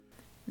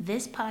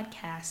This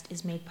podcast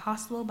is made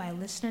possible by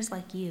listeners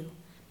like you.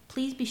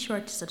 Please be sure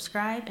to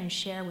subscribe and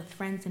share with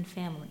friends and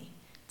family.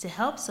 To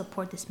help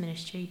support this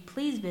ministry,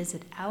 please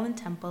visit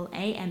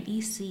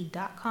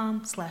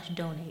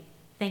allentempleamec.com/donate.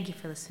 Thank you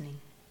for listening.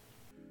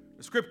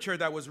 The scripture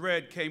that was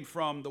read came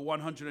from the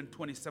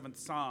 127th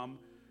Psalm.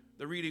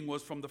 The reading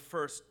was from the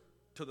first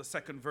to the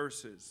second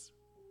verses.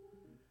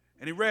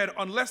 And he read,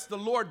 "Unless the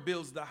Lord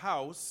builds the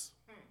house,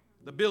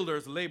 the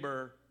builders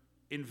labor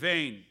in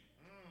vain.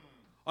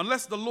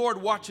 Unless the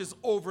Lord watches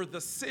over the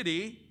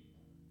city,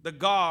 the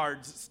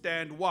guards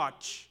stand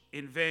watch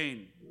in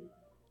vain.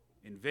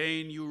 In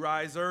vain you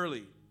rise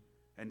early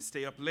and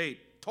stay up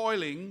late,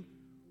 toiling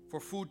for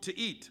food to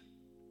eat,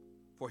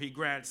 for he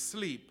grants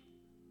sleep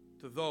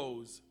to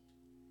those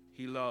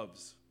he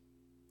loves."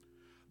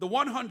 The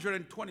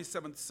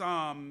 127th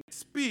Psalm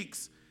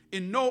speaks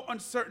in no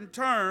uncertain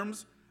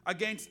terms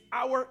against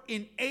our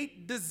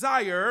innate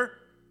desire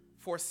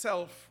for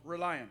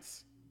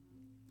self-reliance.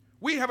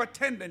 We have a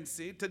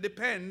tendency to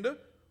depend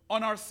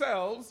on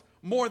ourselves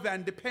more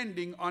than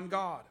depending on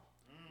God.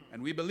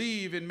 And we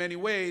believe in many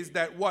ways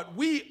that what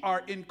we are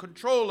in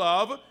control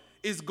of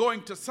is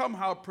going to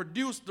somehow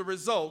produce the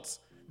results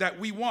that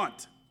we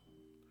want.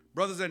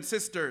 Brothers and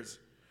sisters,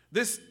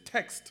 this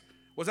text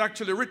was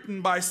actually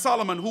written by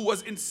Solomon, who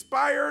was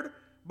inspired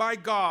by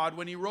God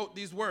when he wrote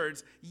these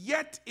words.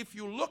 Yet, if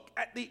you look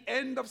at the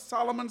end of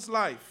Solomon's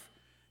life,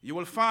 you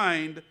will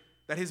find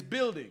that his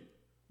building,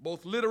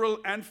 both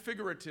literal and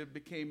figurative,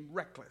 became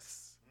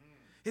reckless.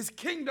 His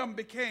kingdom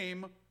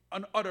became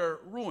an utter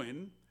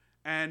ruin,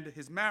 and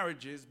his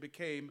marriages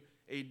became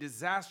a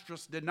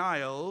disastrous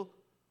denial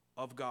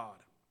of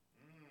God.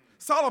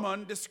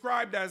 Solomon,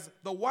 described as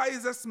the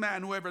wisest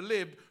man who ever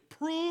lived,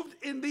 proved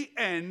in the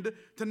end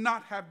to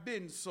not have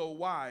been so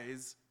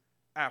wise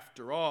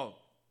after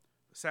all.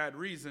 The sad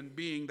reason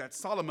being that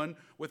Solomon,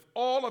 with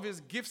all of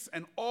his gifts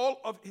and all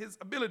of his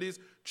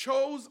abilities,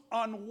 chose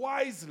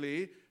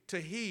unwisely to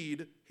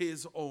heed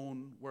his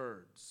own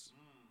words.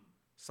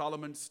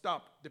 Solomon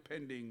stopped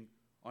depending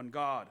on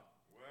God.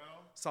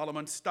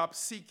 Solomon stopped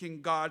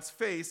seeking God's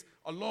face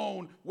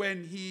alone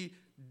when he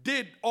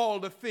did all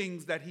the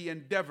things that he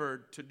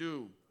endeavored to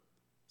do.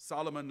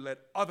 Solomon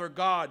let other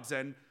gods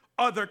and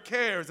other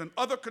cares and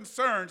other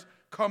concerns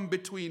come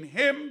between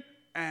him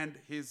and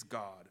his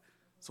God.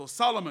 So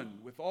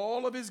Solomon, with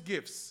all of his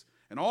gifts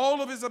and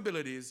all of his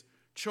abilities,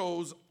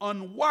 chose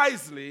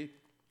unwisely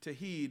to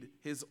heed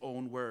his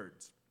own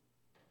words.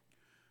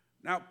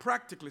 Now,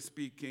 practically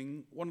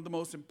speaking, one of the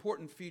most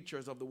important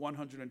features of the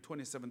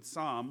 127th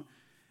Psalm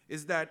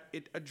is that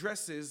it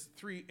addresses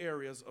three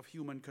areas of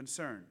human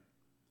concern.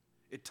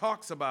 It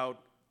talks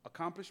about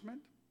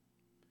accomplishment,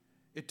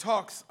 it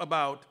talks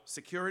about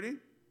security,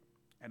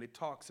 and it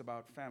talks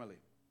about family.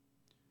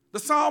 The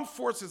Psalm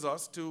forces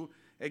us to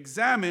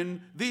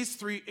examine these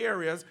three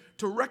areas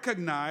to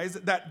recognize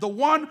that the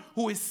one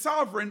who is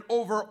sovereign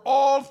over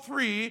all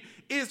three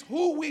is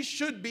who we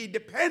should be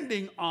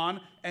depending on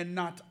and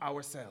not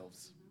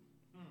ourselves.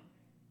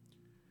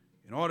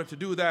 In order to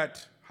do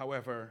that,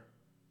 however,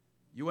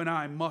 you and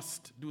I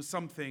must do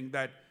something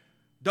that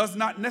does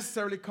not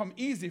necessarily come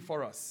easy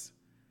for us,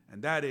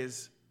 and that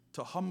is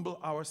to humble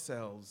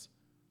ourselves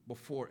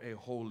before a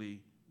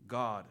holy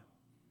God.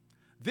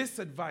 This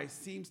advice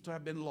seems to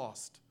have been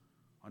lost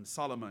on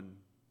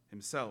Solomon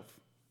himself.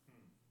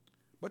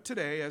 But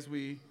today, as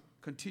we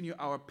continue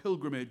our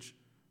pilgrimage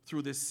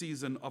through this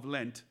season of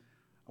Lent,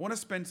 I want to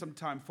spend some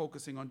time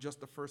focusing on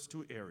just the first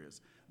two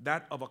areas,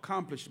 that of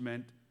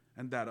accomplishment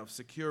and that of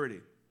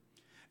security.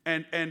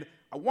 And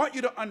I want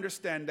you to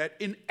understand that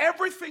in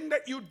everything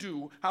that you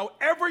do,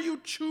 however you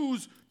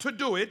choose to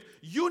do it,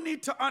 you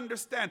need to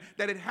understand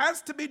that it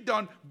has to be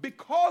done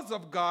because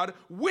of God,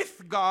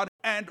 with God,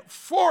 and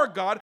for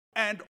God.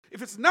 And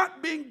if it's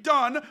not being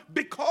done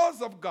because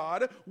of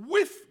God,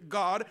 with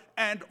God,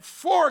 and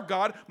for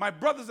God, my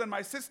brothers and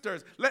my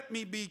sisters, let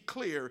me be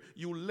clear,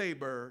 you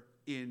labor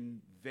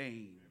in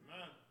vain.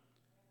 Amen.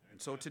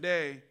 And so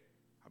today,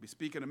 I'll be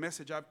speaking a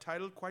message I've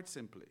titled quite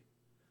simply,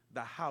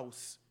 The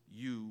House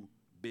You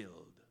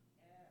Build.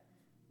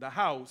 The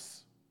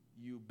house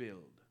you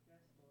build.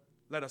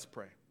 Let us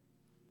pray.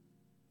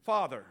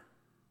 Father,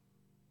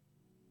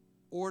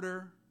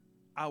 order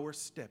our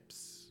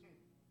steps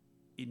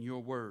in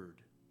your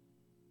word,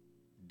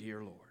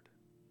 dear Lord.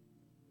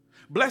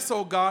 Bless,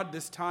 O God,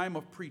 this time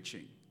of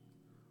preaching.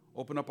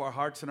 Open up our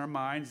hearts and our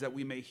minds that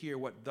we may hear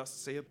what thus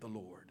saith the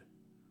Lord,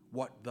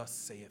 what thus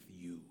saith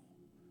you.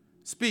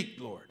 Speak,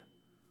 Lord,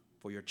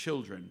 for your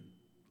children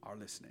are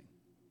listening.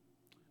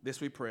 This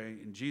we pray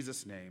in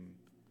Jesus' name,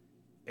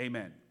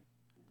 amen.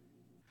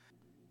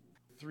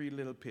 3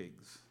 little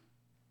pigs,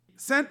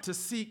 sent to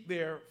seek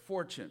their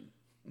fortune.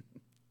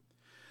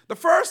 The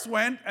first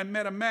went and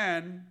met a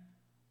man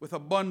with a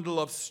bundle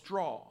of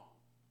straw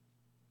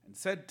and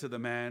said to the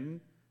man,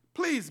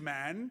 "Please,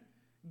 man,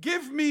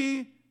 give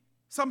me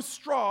some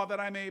straw that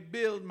I may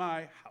build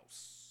my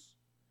house."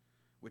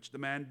 Which the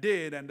man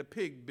did, and the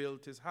pig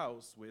built his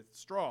house with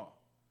straw.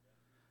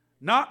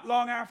 Not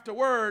long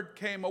afterward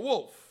came a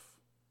wolf,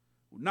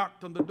 who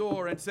knocked on the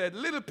door and said,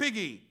 "Little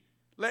piggy,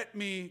 let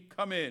me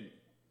come in."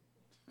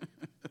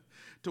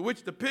 To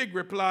which the pig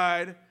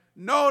replied,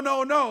 "No,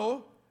 no,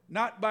 no,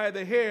 not by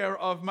the hair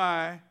of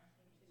my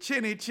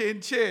chinny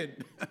chin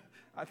chin."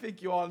 I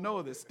think you all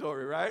know this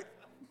story, right?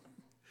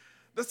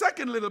 The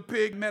second little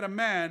pig met a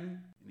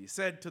man, and he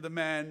said to the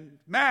man,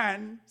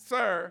 "Man,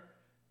 sir,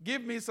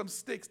 give me some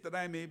sticks that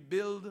I may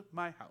build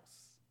my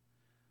house."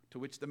 To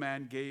which the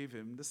man gave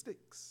him the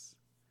sticks.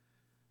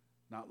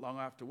 Not long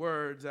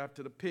afterwards,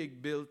 after the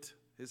pig built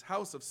his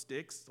house of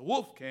sticks, the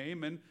wolf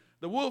came, and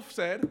the wolf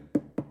said,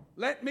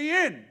 "Let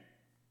me in."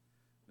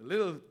 The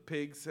little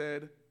pig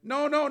said,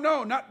 "No, no,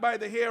 no, not by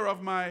the hair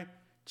of my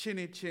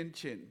chinny chin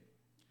chin."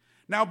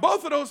 Now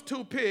both of those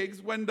two pigs,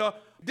 when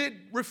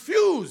did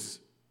refuse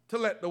to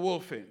let the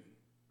wolf in,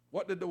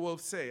 what did the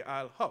wolf say?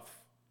 "I'll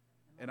huff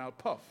and I'll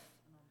puff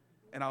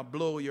and I'll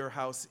blow your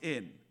house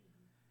in."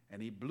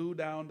 And he blew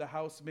down the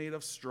house made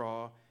of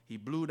straw. He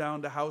blew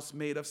down the house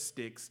made of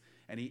sticks,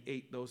 and he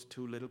ate those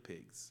two little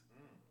pigs.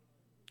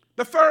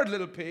 The third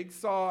little pig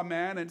saw a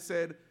man and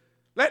said,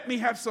 "Let me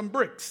have some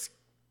bricks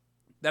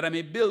that I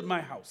may build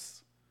my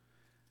house."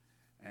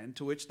 And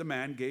to which the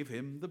man gave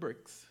him the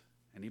bricks,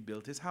 and he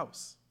built his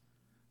house.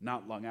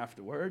 Not long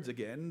afterwards,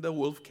 again, the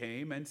wolf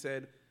came and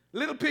said,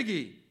 "Little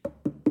piggy,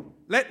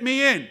 let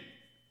me in."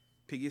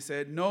 Piggy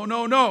said, "No,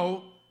 no,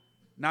 no,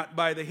 not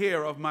by the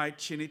hair of my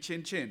chinny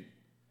chin chin."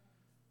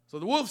 So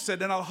the wolf said,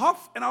 "Then I'll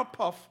huff and I'll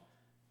puff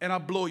and I'll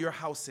blow your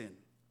house in."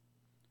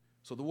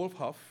 So the wolf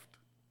huffed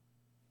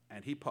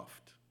and he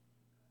puffed.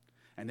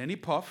 And then he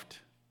puffed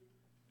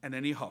and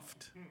then he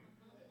huffed.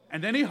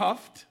 And then he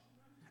huffed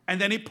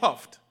and then he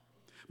puffed.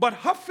 But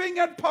huffing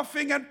and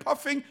puffing and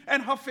puffing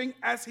and huffing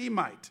as he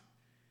might,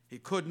 he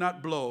could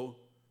not blow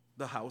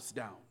the house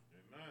down.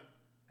 Amen.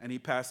 And he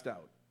passed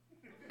out.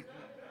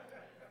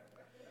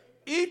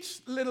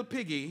 Each little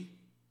piggy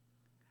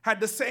had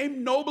the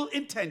same noble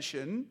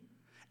intention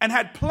and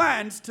had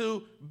plans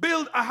to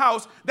build a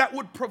house that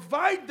would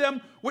provide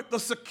them with the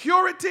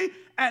security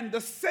and the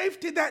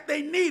safety that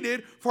they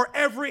needed for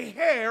every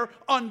hair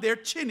on their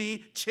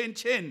chinny chin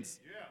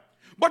chins. Yeah.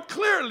 But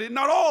clearly,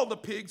 not all the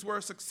pigs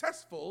were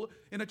successful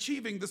in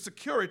achieving the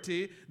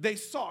security they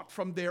sought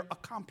from their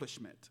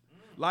accomplishment.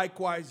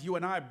 Likewise, you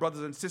and I,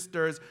 brothers and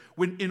sisters,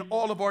 when in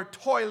all of our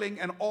toiling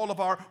and all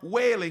of our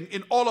wailing,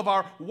 in all of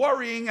our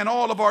worrying and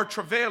all of our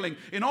travailing,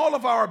 in all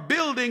of our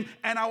building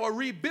and our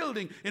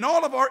rebuilding, in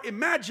all of our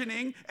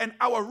imagining and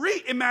our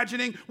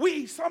reimagining,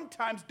 we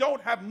sometimes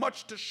don't have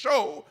much to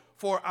show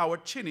for our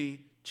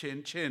chinny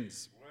chin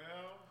chins.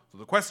 So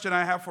the question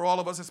I have for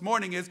all of us this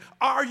morning is,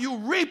 are you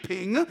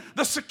reaping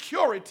the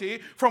security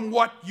from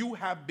what you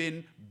have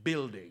been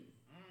building?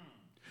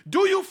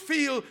 Do you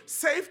feel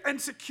safe and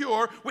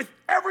secure with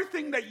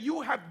everything that you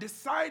have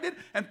decided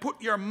and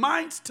put your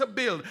minds to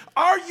build?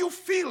 Are you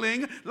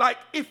feeling like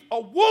if a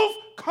wolf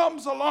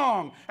comes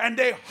along and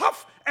they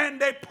huff and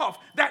they puff,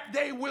 that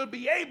they will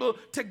be able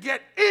to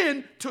get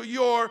into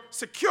your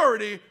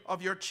security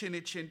of your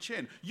chinny chin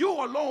chin? You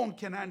alone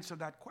can answer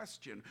that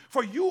question,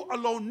 for you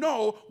alone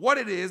know what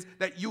it is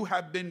that you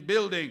have been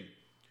building.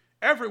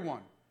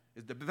 Everyone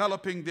is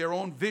developing their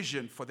own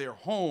vision for their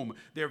home,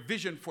 their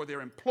vision for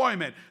their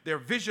employment, their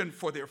vision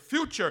for their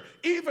future,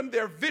 even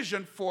their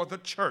vision for the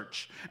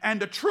church.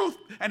 And if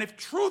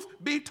truth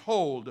be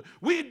told,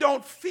 we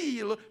don't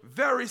feel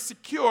very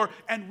secure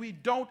and we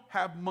don't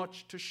have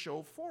much to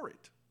show for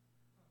it.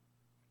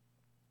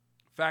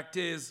 Fact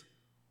is,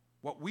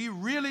 what we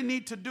really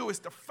need to do is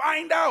to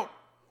find out,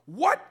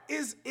 what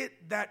is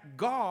it that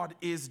God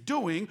is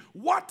doing?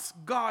 What's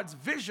God's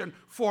vision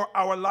for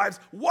our lives?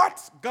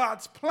 What's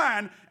God's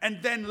plan?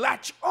 And then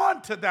latch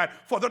on to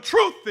that. For the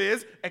truth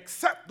is,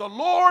 except the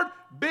Lord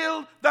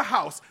build the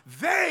house,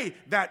 they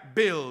that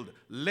build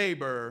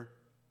labor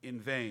in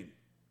vain.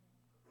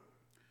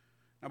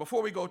 Now,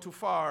 before we go too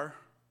far,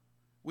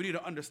 we need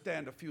to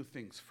understand a few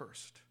things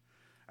first.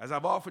 As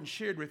I've often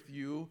shared with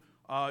you,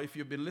 if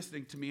you've been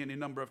listening to me any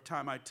number of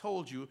times, I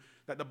told you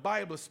that the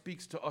Bible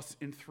speaks to us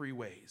in three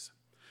ways.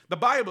 The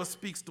Bible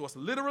speaks to us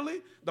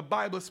literally, the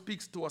Bible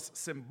speaks to us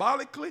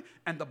symbolically,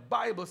 and the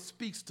Bible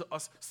speaks to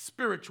us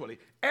spiritually.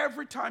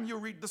 Every time you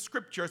read the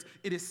scriptures,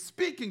 it is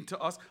speaking to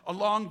us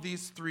along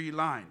these three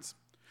lines.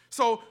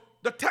 So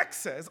the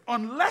text says,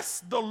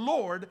 unless the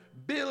Lord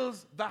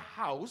builds the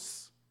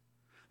house,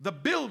 the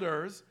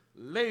builders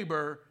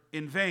labor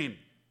in vain.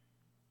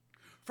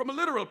 From a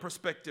literal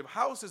perspective,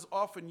 house is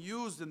often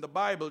used in the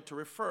Bible to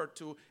refer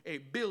to a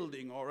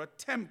building or a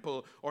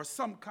temple or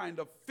some kind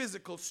of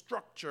physical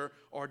structure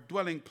or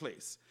dwelling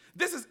place.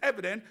 This is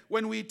evident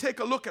when we take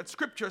a look at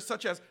scriptures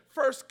such as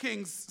 1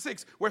 Kings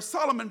 6, where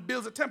Solomon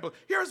builds a temple.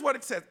 Here's what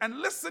it says, and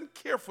listen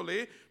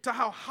carefully to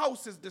how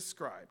house is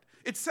described.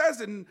 It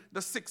says in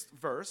the 6th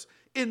verse,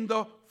 in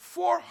the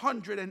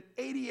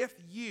 480th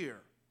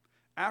year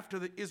after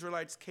the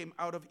Israelites came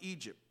out of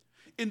Egypt,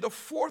 in the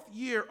 4th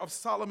year of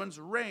Solomon's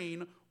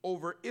reign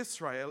over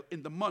Israel,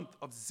 in the month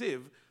of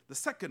Ziv, the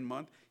 2nd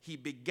month, he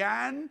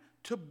began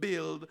to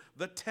build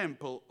the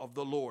temple of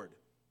the Lord.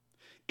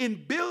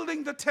 In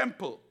building the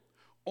temple,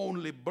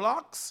 Only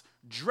blocks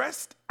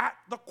dressed at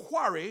the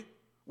quarry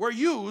were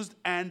used,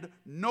 and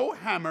no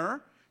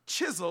hammer,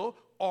 chisel,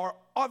 or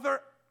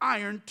other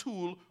iron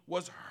tool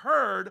was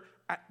heard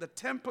at the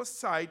temple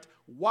site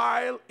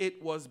while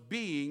it was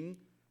being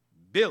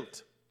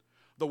built.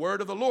 The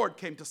word of the Lord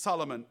came to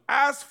Solomon,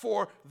 as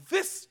for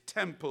this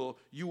temple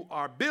you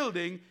are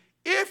building,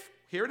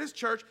 here it is,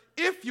 church,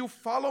 if you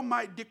follow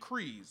my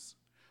decrees,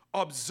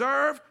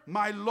 observe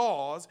my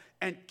laws,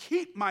 and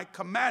keep my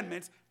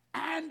commandments,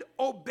 and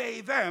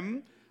obey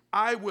them,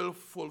 I will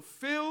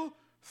fulfill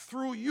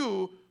through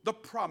you the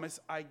promise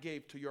I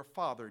gave to your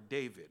father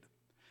David.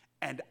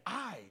 And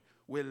I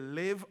will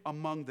live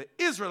among the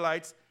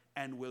Israelites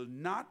and will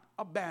not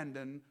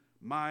abandon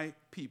my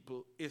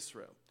people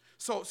Israel.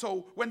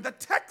 So when the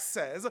text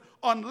says,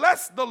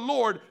 unless the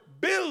Lord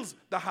builds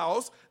the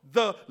house,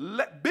 the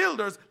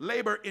builders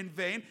labor in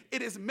vain,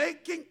 it is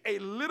making a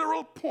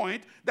literal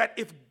point that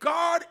if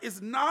God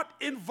is not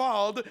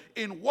involved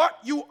in what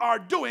you are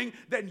doing,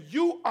 then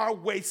you are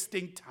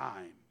wasting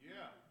time.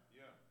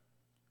 Yeah.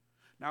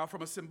 Now,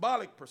 from a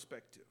symbolic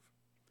perspective,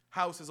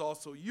 house is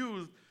also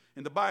used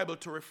in the Bible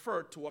to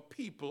refer to a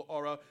people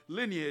or a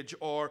lineage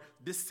or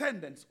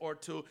descendants or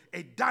to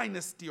a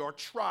dynasty or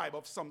tribe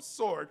of some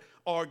sort,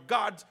 or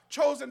God's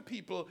chosen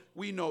people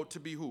we know to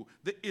be who?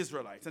 The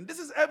Israelites. And this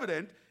is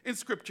evident in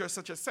scripture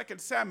such as 2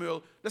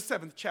 Samuel, the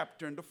 7th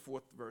chapter and the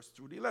 4th verse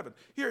through the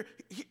 11th.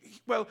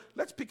 Well,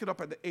 let's pick it up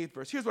at the 8th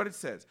verse. Here's what it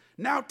says.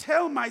 Now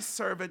tell my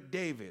servant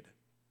David,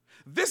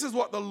 this is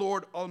what the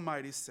Lord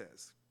Almighty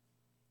says.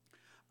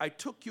 I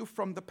took you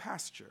from the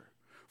pasture,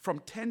 from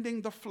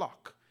tending the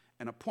flock,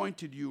 and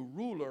appointed you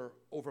ruler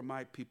over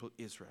my people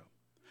Israel.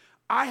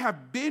 I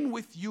have been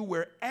with you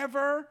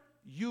wherever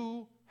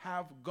you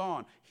have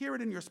gone. Hear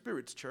it in your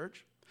spirits,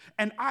 church.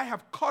 And I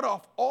have cut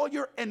off all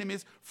your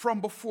enemies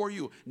from before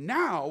you.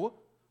 Now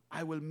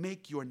I will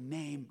make your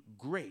name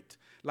great,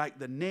 like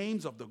the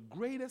names of the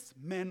greatest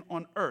men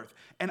on earth.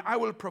 And I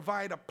will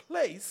provide a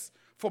place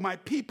for my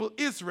people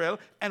Israel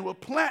and will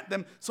plant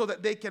them so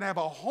that they can have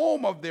a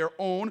home of their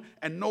own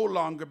and no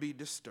longer be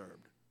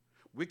disturbed.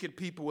 Wicked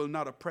people will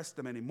not oppress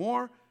them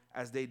anymore,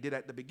 as they did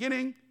at the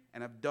beginning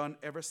and have done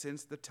ever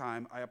since the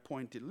time I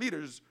appointed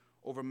leaders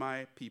over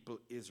my people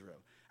Israel.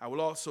 I will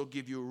also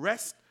give you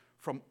rest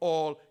from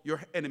all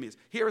your enemies.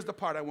 Here is the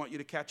part I want you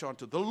to catch on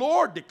to. The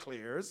Lord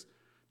declares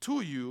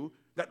to you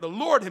that the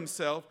Lord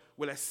himself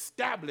will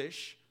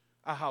establish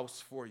a house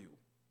for you.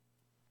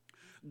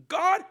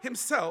 God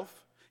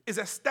himself is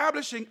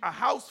establishing a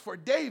house for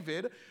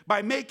David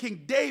by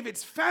making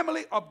David's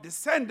family of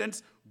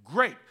descendants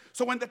great.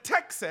 So when the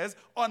text says,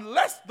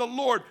 unless the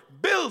Lord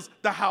builds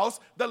the house,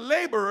 the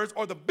laborers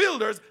or the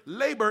builders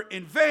labor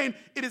in vain,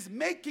 it is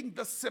making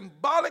the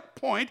symbolic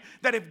point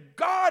that if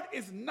God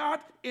is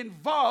not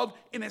involved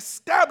in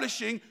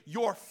establishing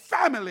your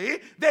family,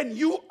 then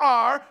you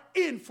are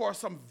in for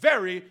some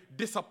very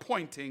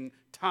disappointing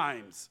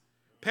times.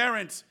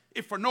 Parents,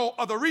 if for no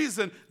other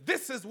reason,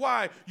 this is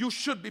why you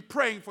should be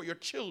praying for your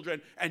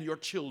children and your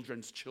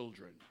children's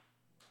children.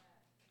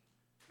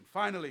 And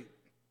finally,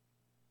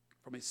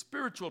 from a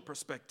spiritual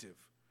perspective,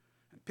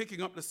 and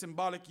picking up the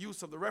symbolic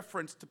use of the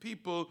reference to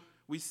people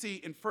we see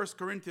in 1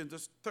 Corinthians,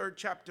 the 3rd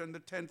chapter and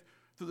the 10th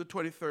through the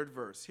 23rd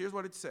verse. Here's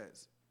what it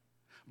says.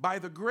 By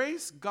the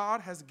grace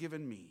God has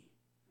given me,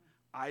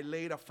 I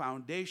laid a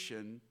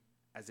foundation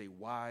as a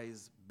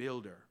wise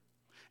builder.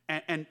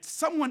 And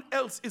someone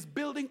else is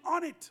building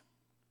on it.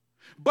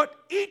 But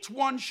each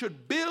one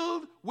should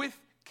build with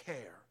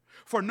care.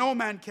 For no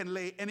man can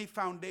lay any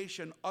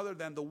foundation other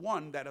than the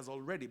one that has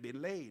already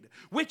been laid,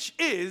 which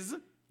is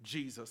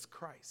Jesus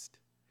Christ.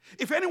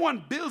 If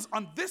anyone builds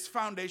on this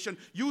foundation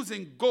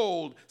using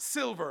gold,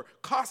 silver,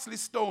 costly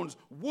stones,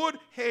 wood,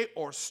 hay,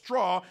 or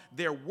straw,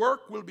 their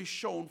work will be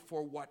shown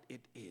for what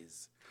it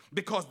is,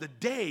 because the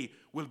day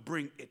will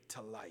bring it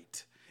to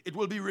light. It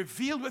will be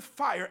revealed with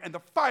fire, and the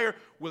fire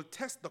will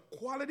test the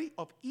quality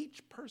of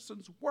each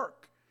person's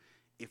work.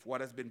 If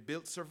what has been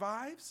built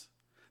survives,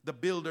 the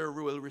builder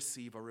will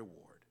receive a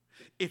reward.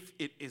 If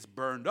it is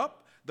burned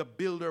up, the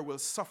builder will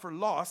suffer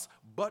loss,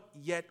 but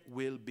yet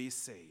will be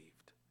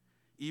saved,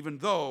 even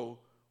though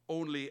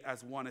only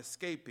as one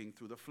escaping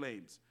through the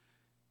flames.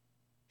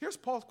 Here's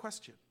Paul's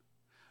question.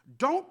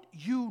 Don't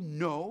you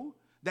know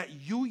that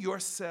you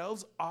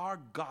yourselves are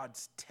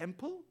God's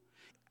temple,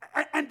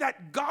 and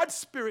that God's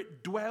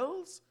Spirit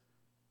dwells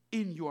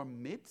in your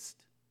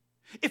midst?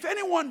 If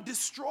anyone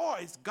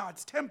destroys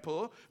God's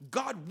temple,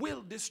 God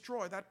will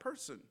destroy that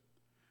person.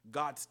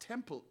 God's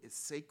temple is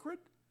sacred,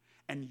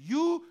 and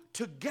you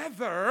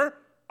together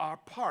are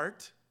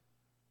part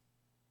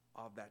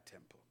of that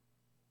temple.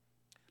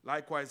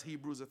 Likewise,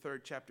 Hebrews, the 3rd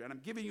chapter. And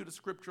I'm giving you the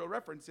scriptural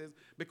references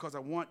because I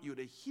want you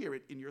to hear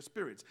it in your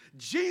spirits.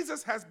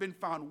 Jesus has been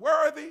found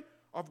worthy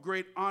of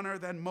great honor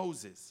than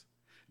Moses,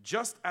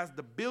 just as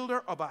the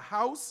builder of a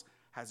house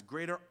has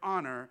greater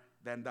honor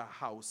than the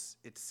house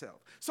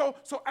itself. So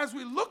as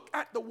we look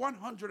at the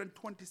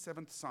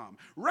 127th Psalm,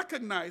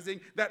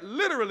 recognizing that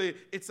literally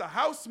it's a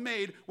house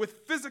made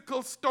with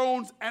physical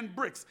stones and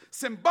bricks.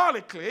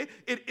 Symbolically,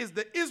 it is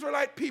the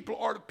Israelite people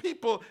or the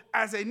people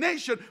as a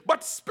nation,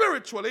 but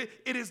spiritually,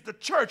 it is the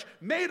church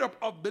made up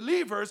of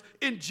believers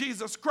in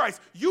Jesus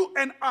Christ. You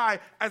and I,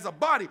 as a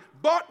body,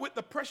 bought with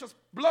the precious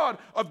blood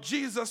of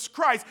Jesus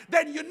Christ,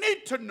 then you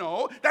need to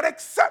know that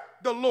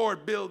except the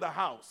Lord build a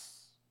house,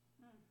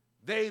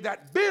 they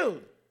that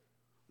build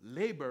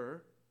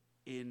labor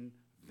in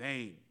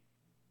vain.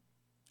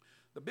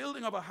 The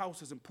building of a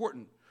house is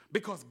important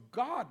because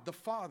God the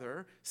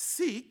Father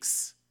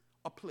seeks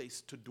a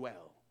place to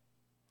dwell.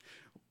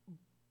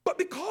 But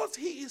because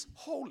he is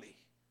holy,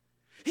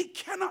 he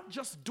cannot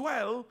just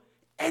dwell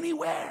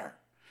anywhere.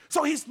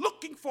 So he's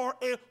looking for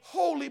a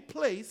holy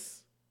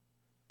place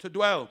to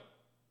dwell.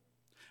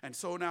 And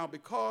so now,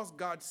 because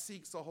God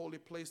seeks a holy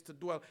place to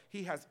dwell,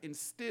 he has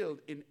instilled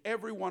in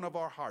every one of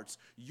our hearts,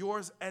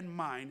 yours and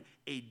mine,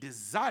 a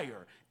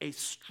desire, a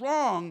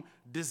strong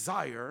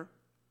desire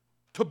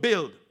to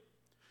build.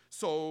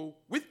 So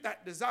with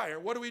that desire,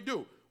 what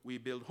do? We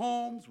build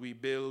homes, we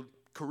build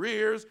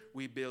careers,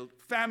 we build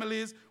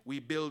families, we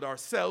build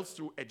ourselves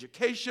through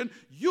education,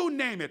 you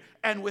name it.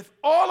 And with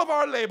all of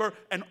our labor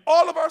and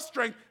all of our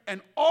strength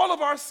and all of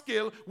our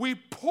skill, we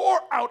pour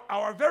out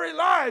our very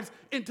lives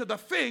into the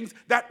things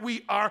that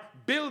we are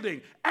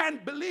building.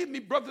 And believe me,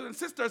 brothers and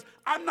sisters,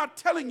 I'm not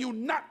telling you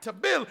not to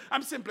build.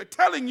 I'm simply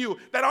telling you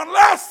that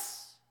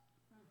unless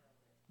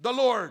the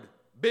Lord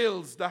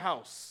builds the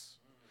house,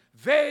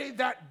 they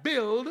that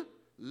build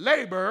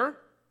labor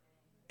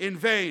in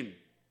vain.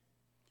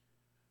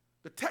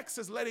 The text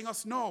is letting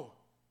us know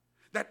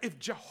that if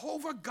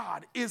Jehovah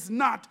God is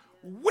not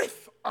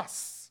with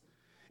us,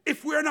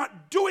 if we're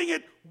not doing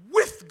it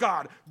with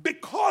God,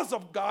 because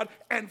of God,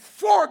 and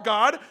for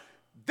God,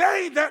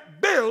 they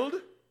that build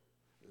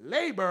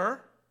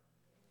labor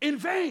in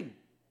vain.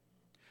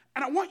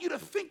 And I want you to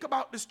think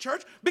about this,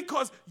 church,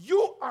 because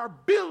you are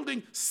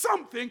building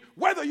something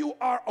whether you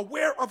are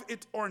aware of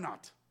it or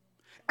not.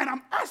 And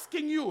I'm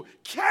asking you,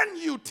 can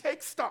you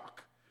take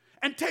stock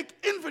and take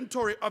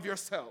inventory of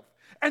yourself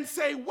and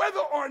say whether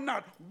or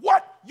not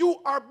what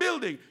you are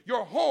building,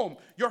 your home,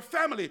 your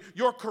family,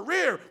 your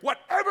career,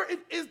 whatever it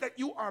is that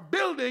you are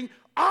building,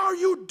 are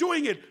you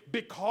doing it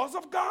because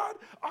of God?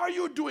 Are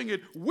you doing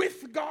it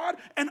with God?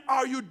 And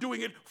are you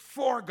doing it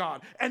for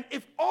God? And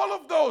if all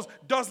of those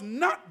does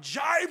not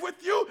jive with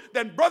you,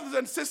 then brothers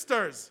and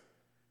sisters,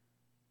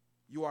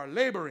 you are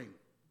laboring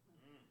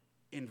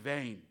in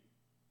vain.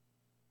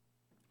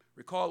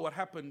 Recall what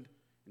happened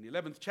in the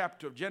 11th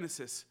chapter of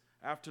Genesis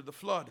after the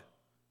flood.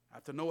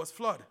 After Noah's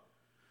flood,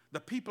 the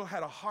people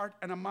had a heart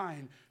and a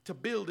mind to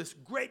build this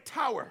great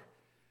tower.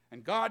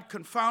 And God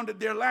confounded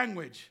their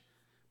language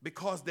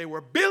because they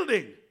were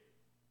building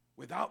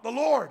without the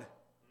Lord.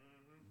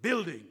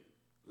 Building,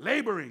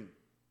 laboring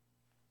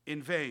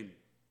in vain.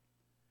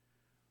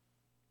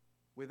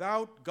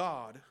 Without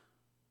God,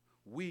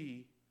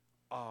 we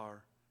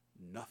are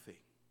nothing.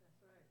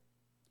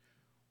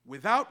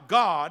 Without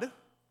God,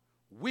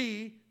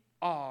 we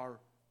are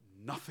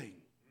nothing.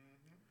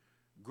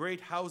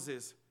 Great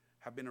houses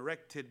have been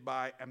erected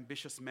by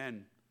ambitious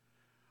men,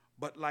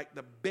 but like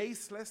the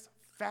baseless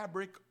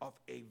fabric of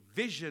a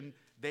vision,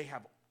 they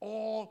have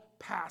all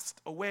passed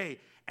away.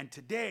 And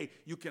today,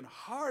 you can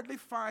hardly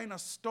find a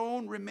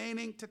stone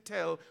remaining to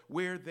tell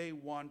where they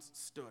once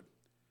stood.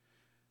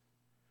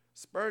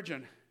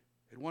 Spurgeon,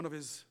 in one of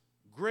his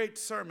great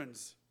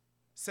sermons,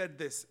 said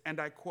this, and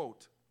I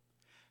quote,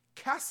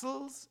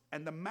 "Castles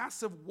and the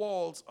massive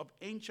walls of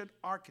ancient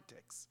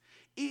architects,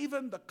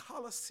 even the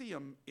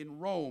Colosseum in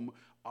Rome,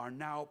 are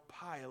now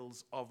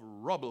piles of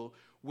rubble,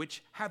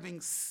 which having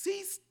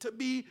ceased to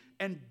be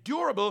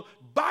endurable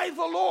by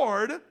the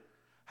Lord,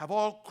 have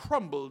all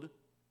crumbled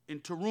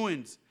into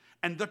ruins.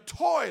 And the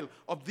toil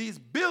of these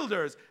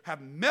builders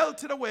have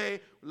melted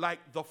away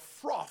like the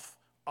froth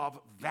of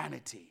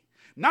vanity.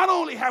 Not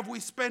only have we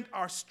spent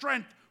our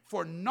strength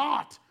for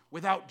naught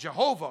without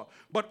Jehovah,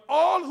 but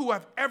all who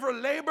have ever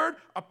labored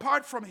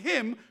apart from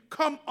him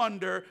come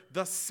under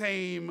the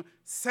same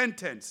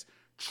sentence.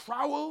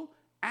 Trowel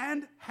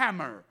and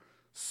hammer,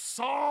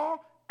 saw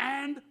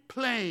and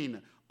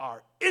plane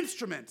are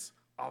instruments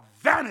of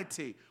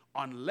vanity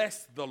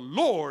unless the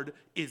Lord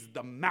is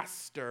the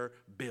master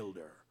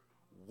builder."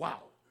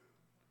 Wow.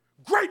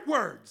 Great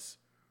words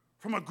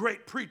from a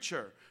great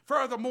preacher.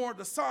 Furthermore,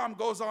 the psalm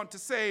goes on to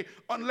say,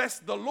 unless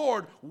the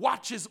Lord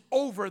watches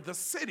over the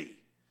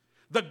city,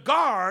 the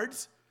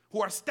guards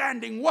who are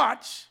standing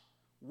watch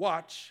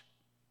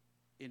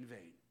in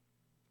vain.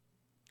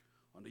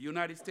 On the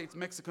United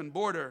States-Mexican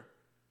border,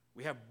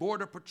 we have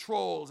border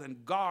patrols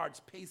and guards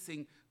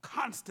pacing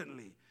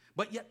constantly.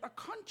 But yet the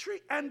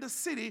country and the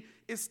city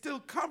is still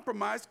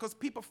compromised because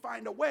people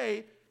find a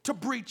way to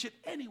breach it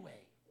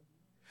anyway.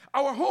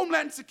 Our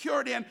Homeland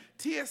Security and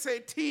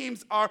TSA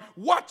teams are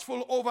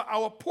watchful over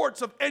our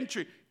ports of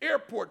entry,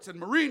 airports, and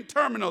marine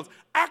terminals,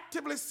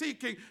 actively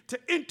seeking to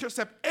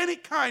intercept any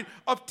kind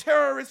of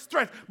terrorist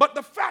threat. But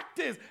the fact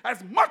is,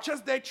 as much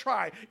as they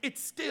try, it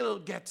still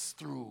gets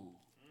through.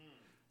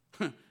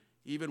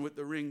 Even with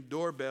the Ring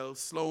doorbell,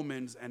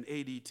 Slomin's, and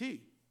ADT,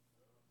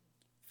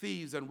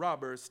 thieves and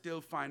robbers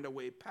still find a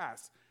way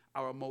past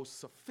our most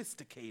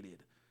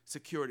sophisticated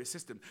security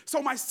system.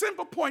 So my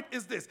simple point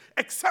is this: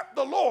 except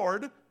the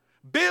Lord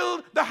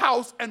build the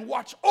house and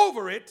watch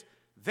over it,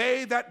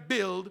 they that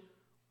build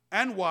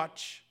and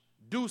watch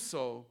do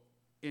so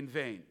in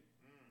vain.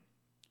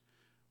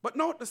 But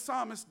note, the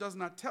psalmist does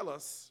not tell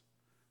us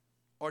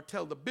or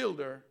tell the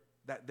builder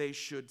that they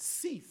should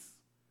cease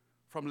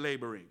from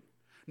laboring,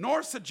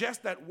 nor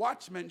suggest that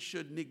watchmen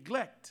should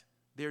neglect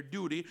their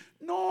duty,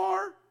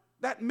 nor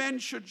that men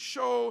should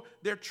show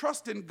their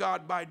trust in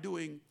God by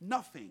doing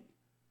nothing.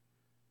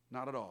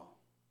 Not at all.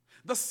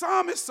 The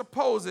psalmist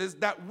supposes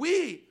that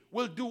we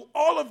will do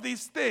all of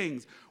these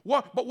things.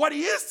 But what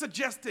he is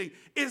suggesting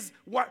is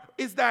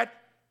that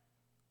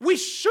we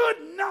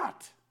should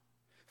not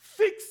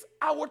fix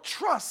our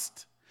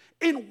trust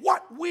in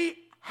what we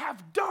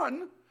have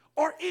done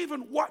or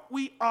even what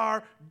we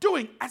are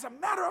doing. As a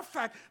matter of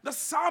fact, the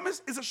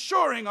psalmist is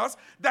assuring us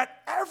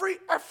that every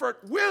effort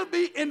will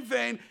be in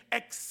vain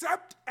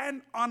except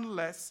and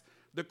unless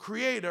the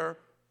Creator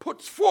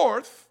puts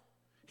forth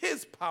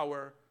his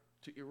power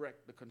to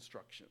erect the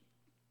construction.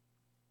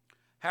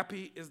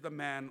 Happy is the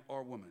man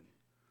or woman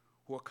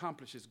who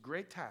accomplishes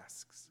great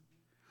tasks,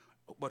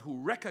 but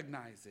who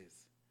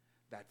recognizes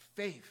that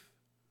faith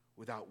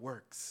without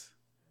works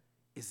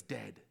is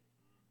dead.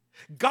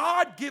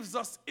 God gives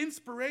us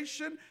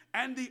inspiration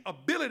and the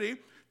ability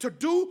to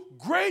do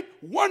great,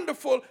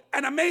 wonderful,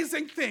 and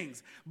amazing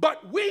things.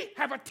 But we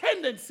have a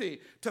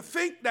tendency to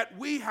think that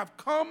we have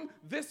come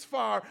this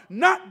far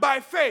not by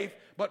faith,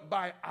 but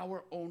by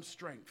our own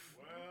strength.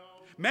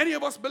 Many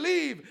of us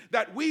believe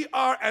that we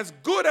are as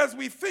good as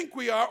we think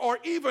we are, or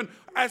even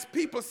as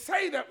people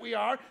say that we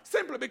are,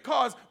 simply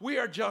because we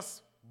are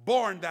just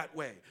born that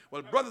way.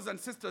 Well, brothers and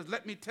sisters,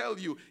 let me tell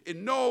you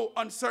in no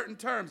uncertain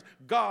terms,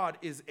 God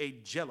is a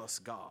jealous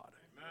God.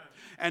 Amen.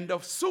 And the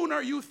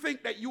sooner you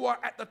think that you are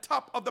at the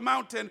top of the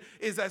mountain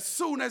is as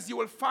soon as you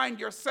will find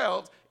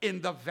yourselves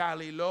in the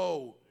valley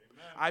low.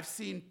 Amen. I've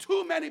seen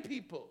too many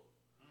people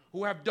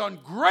who have done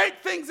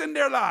great things in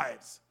their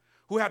lives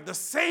who have the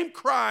same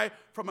cry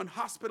from a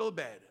hospital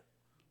bed: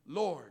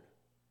 Lord,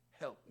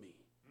 help me.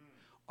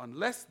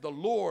 Unless the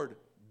Lord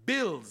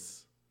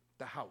builds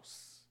the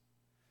house,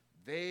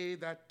 they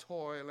that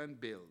toil and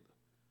build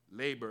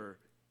labor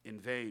in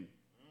vain.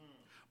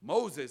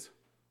 Moses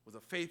was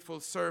a faithful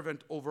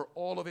servant over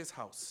all of his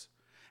house.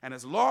 And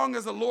as long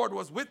as the Lord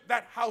was with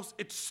that house,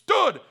 it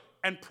stood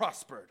and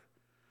prospered.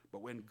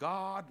 But when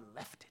God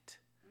left it,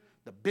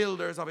 the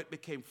builders of it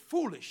became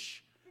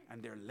foolish,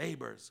 and their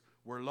labors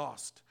were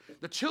lost.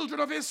 The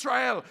children of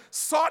Israel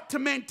sought to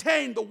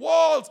maintain the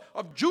walls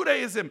of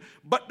Judaism,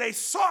 but they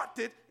sought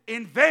it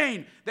in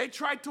vain. They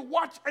tried to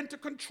watch and to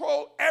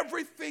control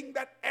everything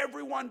that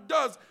everyone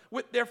does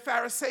with their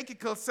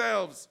pharisaical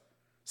selves,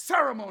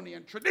 ceremony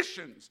and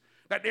traditions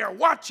that they are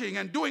watching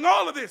and doing.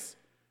 All of this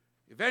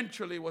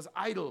eventually was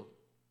idle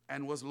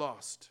and was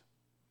lost.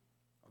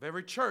 Of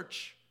every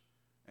church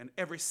and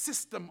every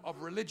system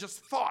of religious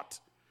thought,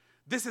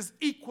 this is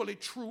equally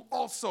true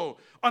also.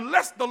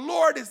 Unless the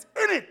Lord is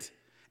in it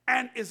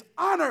and is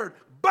honored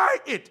by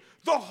it,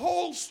 the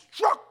whole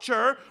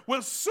structure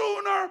will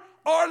sooner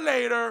or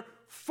later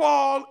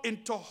fall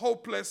into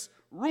hopeless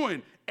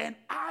ruin. And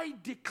I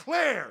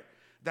declare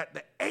that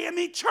the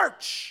AME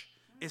Church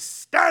is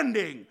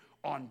standing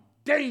on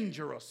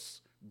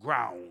dangerous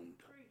ground.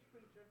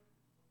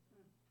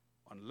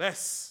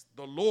 Unless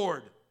the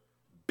Lord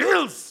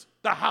builds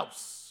the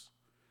house,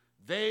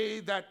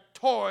 they that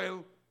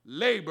toil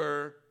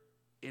labor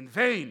in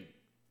vain.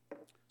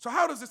 So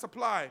how does this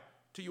apply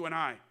to you and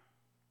I?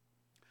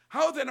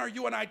 How then are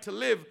you and I to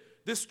live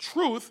this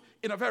truth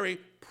in a very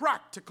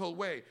practical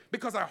way?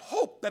 Because I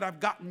hope that I've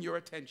gotten your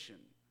attention.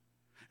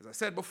 As I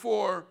said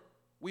before,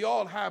 we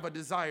all have a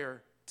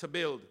desire to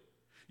build.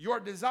 Your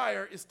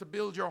desire is to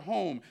build your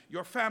home,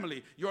 your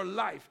family, your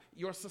life,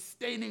 your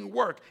sustaining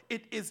work.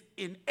 It is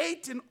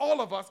innate in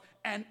all of us,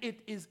 and it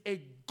is a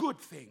good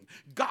thing.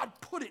 God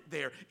put it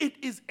there.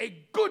 It is a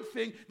good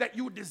thing that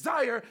you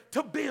desire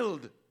to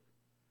build.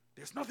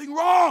 There's nothing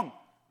wrong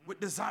with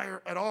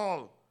desire at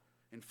all.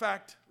 In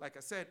fact, like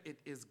I said, it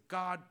is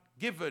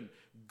God-given,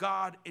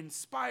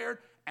 God-inspired,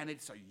 and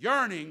it's a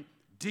yearning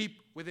deep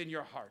within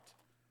your heart.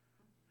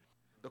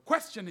 The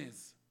question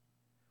is,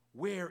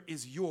 where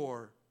is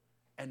your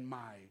and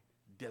my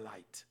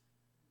delight?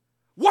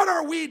 What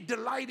are we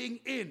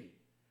delighting in?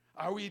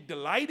 Are we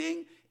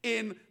delighting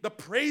in the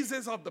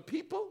praises of the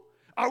people?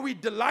 Are we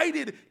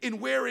delighted in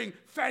wearing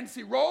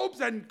fancy robes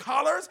and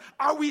collars?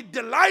 Are we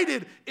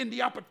delighted in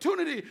the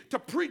opportunity to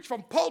preach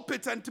from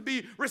pulpits and to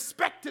be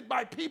respected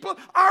by people?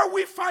 Are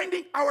we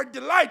finding our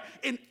delight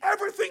in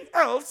everything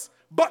else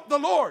but the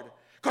Lord?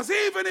 Because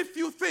even if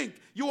you think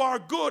you are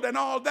good and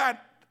all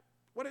that,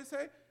 what did it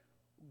say?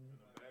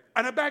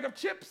 And a bag of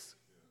chips.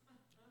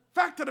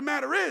 Fact of the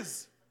matter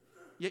is,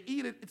 you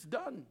eat it, it's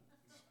done.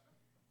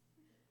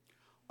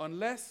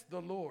 Unless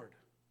the Lord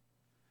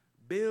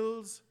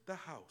builds the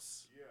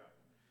house,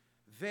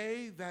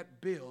 they that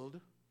build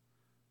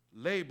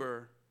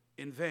labor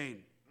in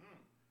vain.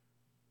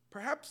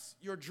 Perhaps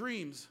your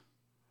dreams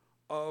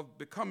of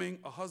becoming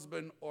a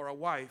husband or a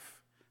wife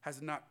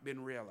has not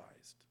been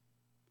realized.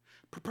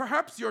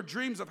 Perhaps your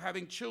dreams of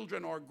having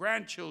children or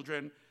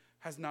grandchildren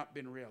has not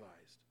been realized.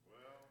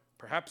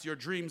 Perhaps your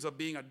dreams of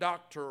being a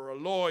doctor or a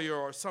lawyer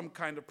or some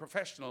kind of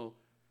professional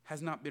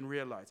has not been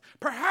realized.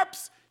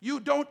 Perhaps you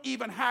don't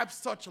even have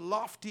such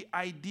lofty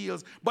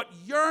ideals, but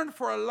yearn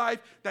for a life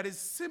that is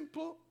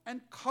simple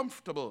and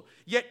comfortable.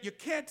 Yet you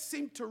can't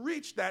seem to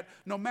reach that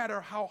no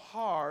matter how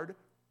hard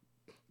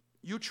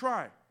you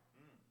try.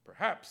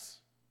 Perhaps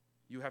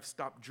you have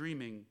stopped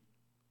dreaming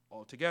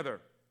altogether.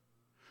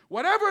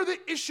 Whatever the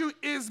issue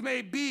is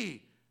may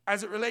be,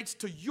 as it relates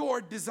to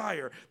your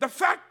desire, the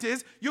fact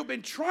is you've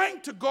been trying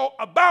to go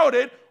about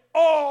it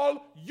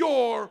all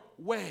your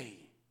way.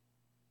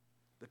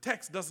 The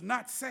text does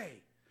not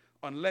say,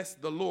 unless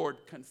the Lord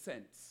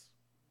consents,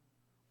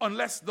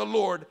 unless the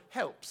Lord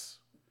helps,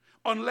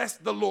 unless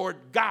the Lord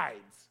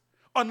guides,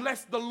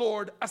 unless the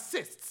Lord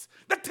assists.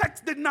 The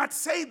text did not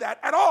say that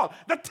at all.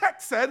 The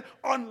text said,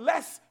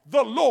 unless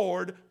the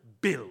Lord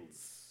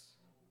builds.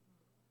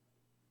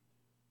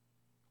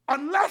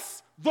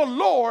 Unless the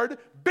Lord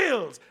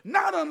builds.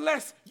 Not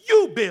unless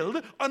you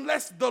build,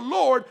 unless the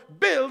Lord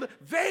build.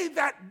 They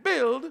that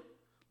build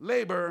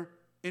labor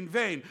in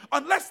vain.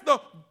 Unless the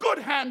good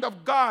hand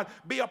of God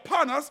be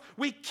upon us,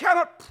 we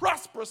cannot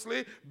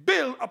prosperously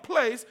build a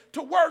place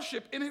to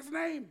worship in his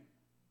name.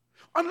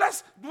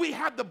 Unless we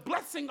have the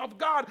blessing of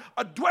God,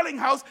 a dwelling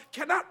house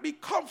cannot be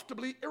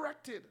comfortably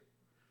erected.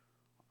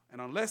 And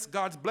unless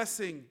God's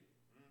blessing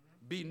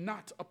be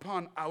not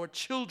upon our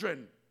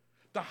children,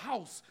 the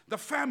house, the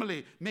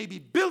family may be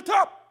built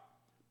up,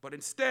 but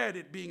instead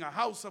it being a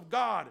house of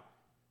God,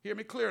 hear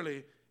me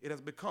clearly, it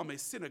has become a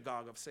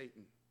synagogue of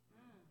Satan.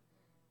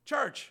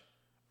 Church,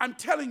 I'm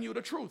telling you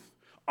the truth.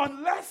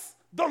 Unless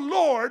the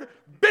Lord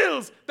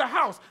builds the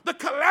house, the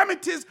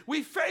calamities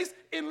we face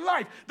in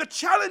life, the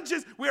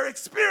challenges we're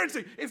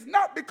experiencing, it's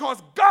not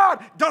because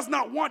God does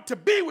not want to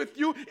be with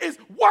you, it's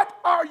what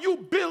are you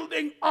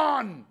building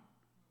on?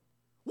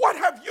 What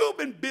have you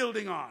been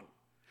building on?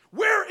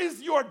 Where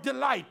is your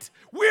delight?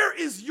 Where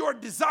is your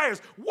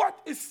desires? What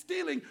is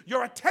stealing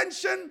your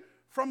attention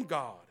from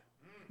God?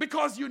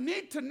 Because you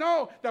need to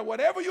know that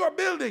whatever you are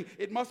building,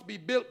 it must be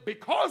built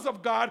because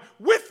of God,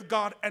 with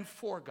God, and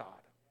for God.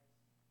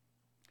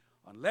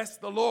 Unless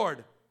the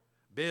Lord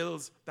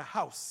builds the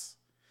house,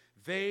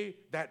 they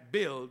that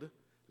build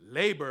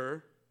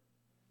labor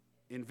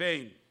in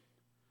vain.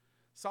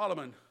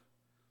 Solomon,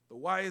 the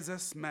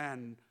wisest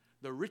man,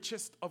 the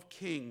richest of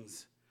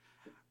kings,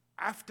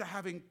 after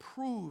having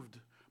proved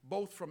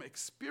both from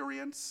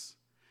experience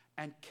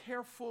and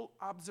careful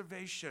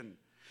observation,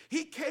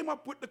 he came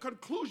up with the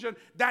conclusion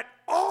that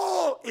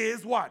all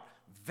is what?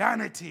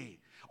 Vanity.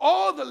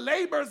 All the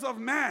labors of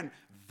man,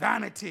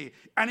 vanity.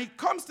 And he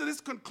comes to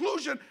this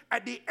conclusion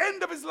at the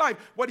end of his life.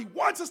 What he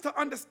wants us to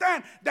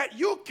understand, that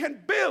you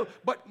can build,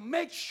 but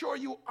make sure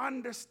you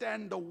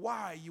understand the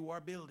why you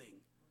are building,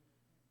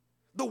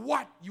 the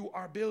what you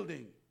are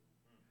building,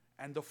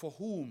 and the for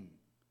whom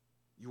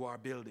you are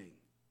building.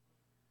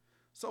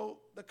 So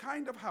the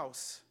kind of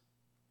house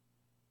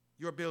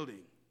you're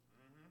building,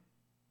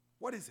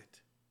 what is it?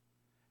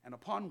 And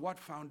upon what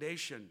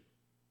foundation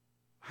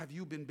have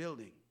you been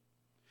building?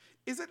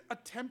 Is it a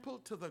temple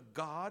to the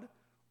God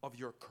of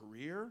your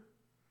career,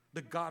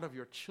 the God of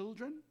your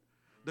children,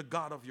 the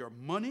God of your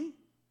money,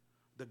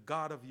 the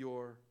God of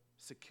your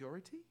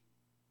security?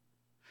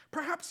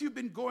 Perhaps you've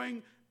been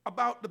going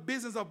about the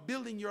business of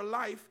building your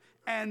life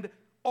and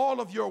all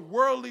of your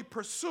worldly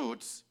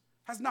pursuits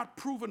has not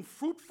proven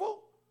fruitful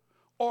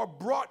or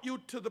brought you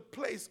to the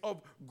place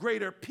of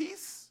greater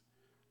peace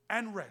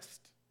and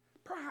rest.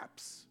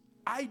 Perhaps.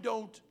 I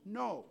don't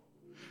know.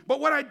 But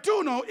what I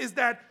do know is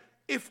that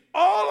if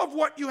all of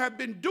what you have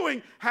been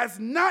doing has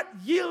not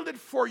yielded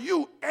for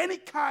you any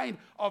kind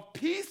of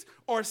peace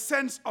or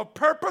sense of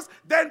purpose,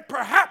 then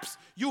perhaps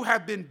you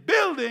have been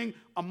building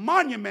a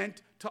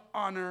monument to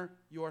honor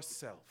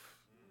yourself.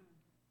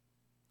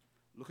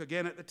 Look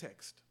again at the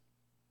text.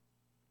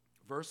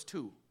 Verse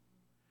 2.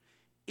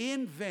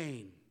 In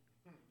vain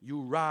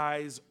you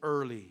rise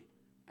early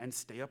and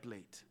stay up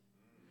late,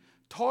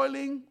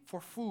 toiling for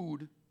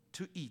food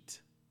to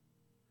eat,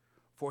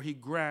 for he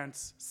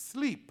grants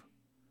sleep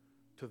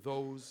to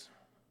those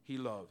he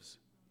loves.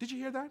 Did you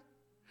hear that?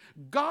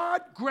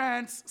 God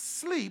grants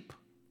sleep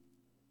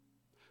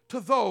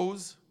to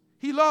those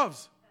he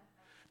loves.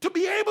 To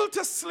be able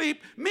to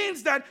sleep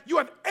means that you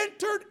have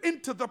entered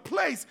into the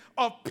place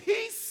of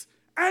peace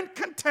and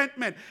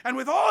contentment. And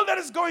with all that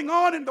is going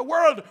on in the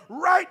world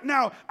right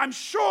now, I'm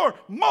sure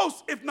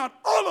most, if not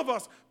all of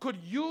us, could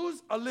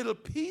use a little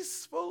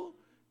peaceful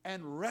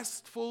and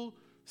restful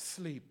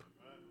sleep.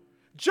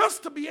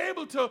 just to be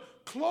able to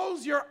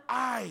close your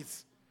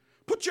eyes,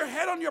 put your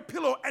head on your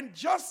pillow, and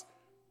just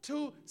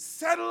to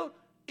settle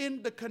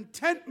in the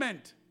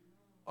contentment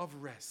of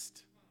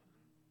rest.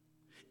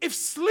 If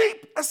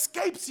sleep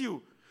escapes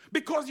you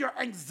because your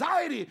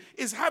anxiety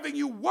is having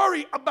you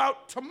worry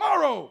about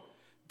tomorrow,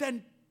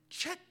 then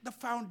check the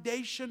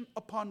foundation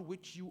upon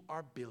which you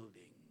are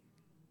building.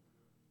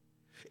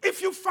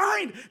 If you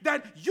find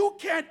that you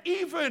can't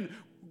even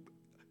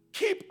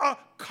keep a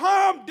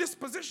calm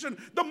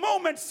disposition the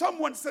moment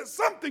someone says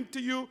something to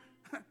you,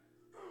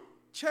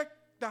 check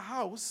the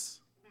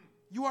house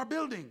you are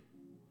building.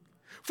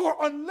 For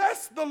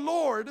unless the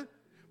Lord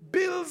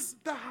builds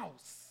the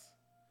house,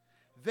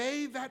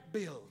 they that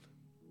build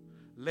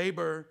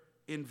labor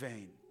in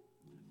vain.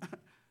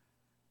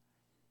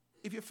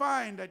 If you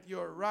find that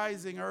you're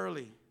rising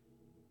early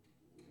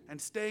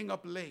and staying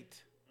up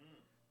late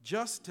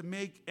just to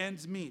make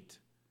ends meet,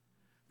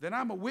 then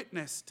I'm a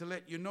witness to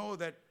let you know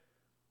that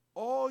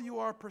all you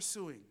are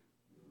pursuing,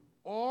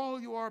 all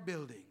you are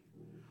building,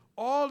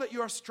 all that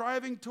you are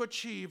striving to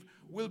achieve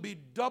will be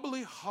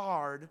doubly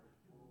hard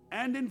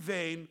and in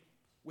vain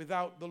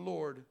without the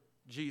Lord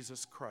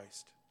Jesus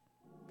Christ.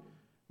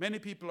 Many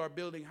people are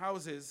building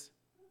houses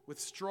with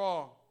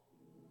straw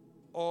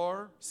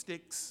or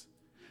sticks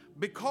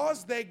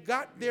because they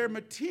got their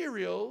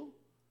material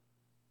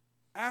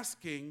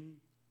asking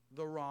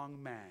the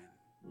wrong man.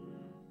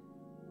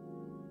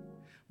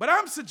 But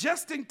I'm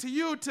suggesting to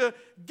you to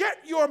get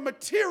your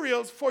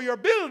materials for your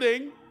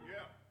building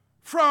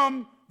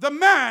from the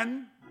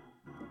man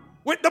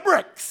with the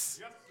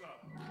bricks. Yes,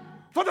 sir.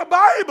 For the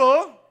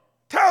Bible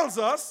tells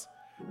us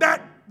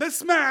that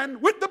this man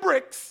with the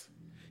bricks,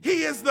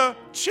 he is the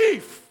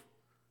chief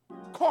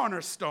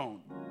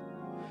cornerstone.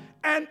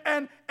 And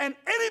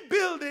any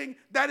building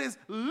that is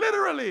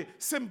literally,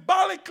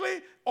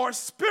 symbolically, or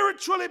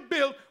spiritually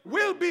built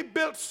will be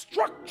built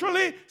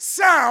structurally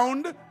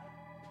sound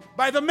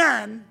by the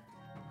man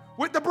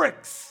with the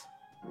bricks,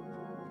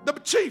 the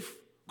chief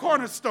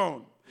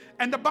cornerstone.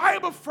 And the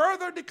Bible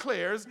further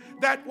declares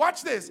that,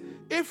 watch this,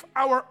 if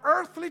our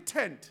earthly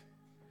tent,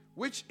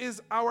 which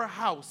is our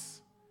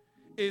house,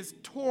 is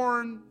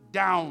torn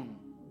down,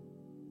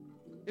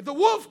 if the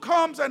wolf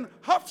comes and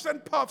huffs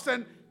and puffs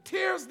and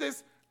tears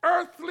this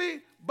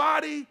earthly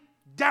body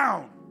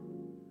down,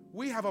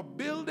 we have a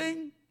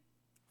building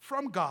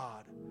from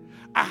God,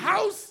 a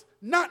house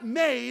not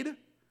made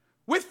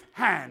with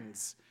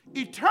hands,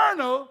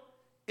 eternal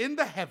in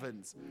the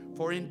heavens.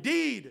 For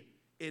indeed,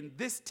 in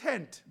this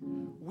tent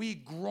we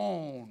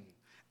groan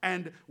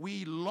and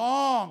we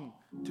long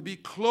to be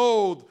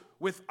clothed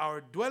with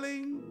our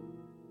dwelling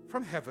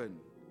from heaven,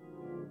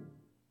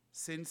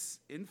 since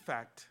in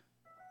fact,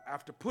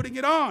 after putting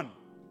it on,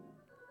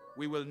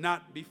 we will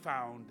not be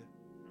found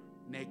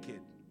naked.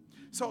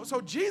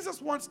 So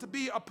Jesus wants to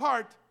be a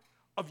part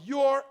of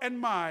your and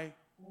my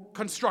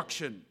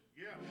construction.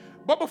 Yeah.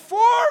 But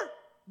before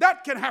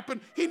that can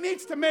happen, he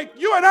needs to make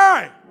you and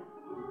I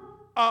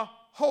a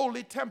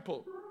holy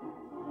temple.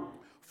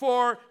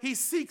 For he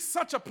seeks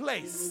such a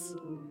place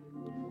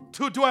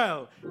to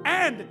dwell,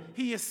 and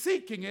he is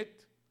seeking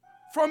it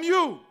from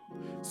you.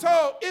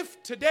 So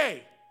if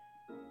today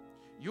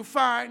you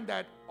find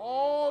that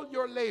all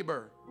your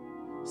labor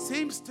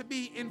seems to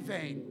be in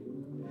vain,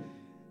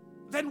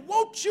 then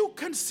won't you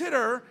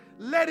consider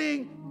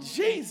letting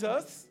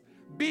Jesus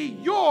be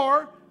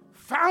your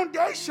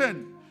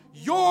foundation,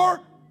 your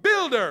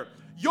builder,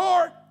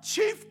 your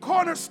chief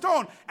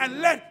cornerstone, and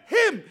let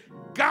him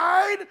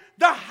guide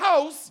the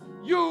house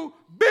you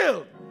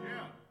build.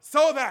 Yeah.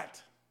 So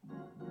that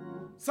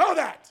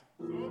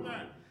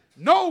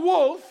no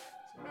wolf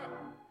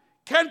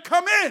can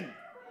come in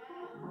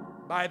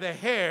by the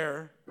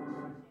hair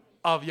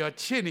of your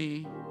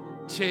chinny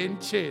chin.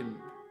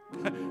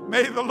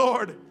 May the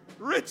Lord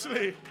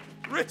richly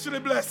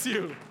bless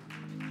you,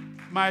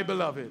 my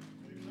beloved.